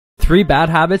3 bad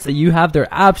habits that you have, they're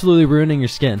absolutely ruining your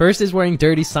skin. First is wearing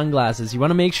dirty sunglasses. You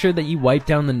want to make sure that you wipe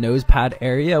down the nose pad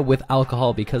area with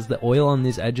alcohol because the oil on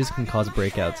these edges can cause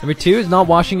breakouts. Number 2 is not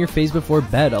washing your face before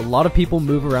bed. A lot of people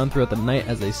move around throughout the night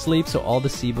as they sleep, so all the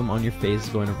sebum on your face is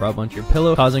going to rub onto your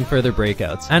pillow, causing further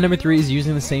breakouts. And number 3 is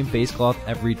using the same face cloth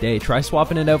every day. Try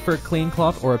swapping it out for a clean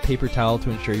cloth or a paper towel to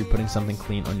ensure you're putting something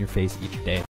clean on your face each day.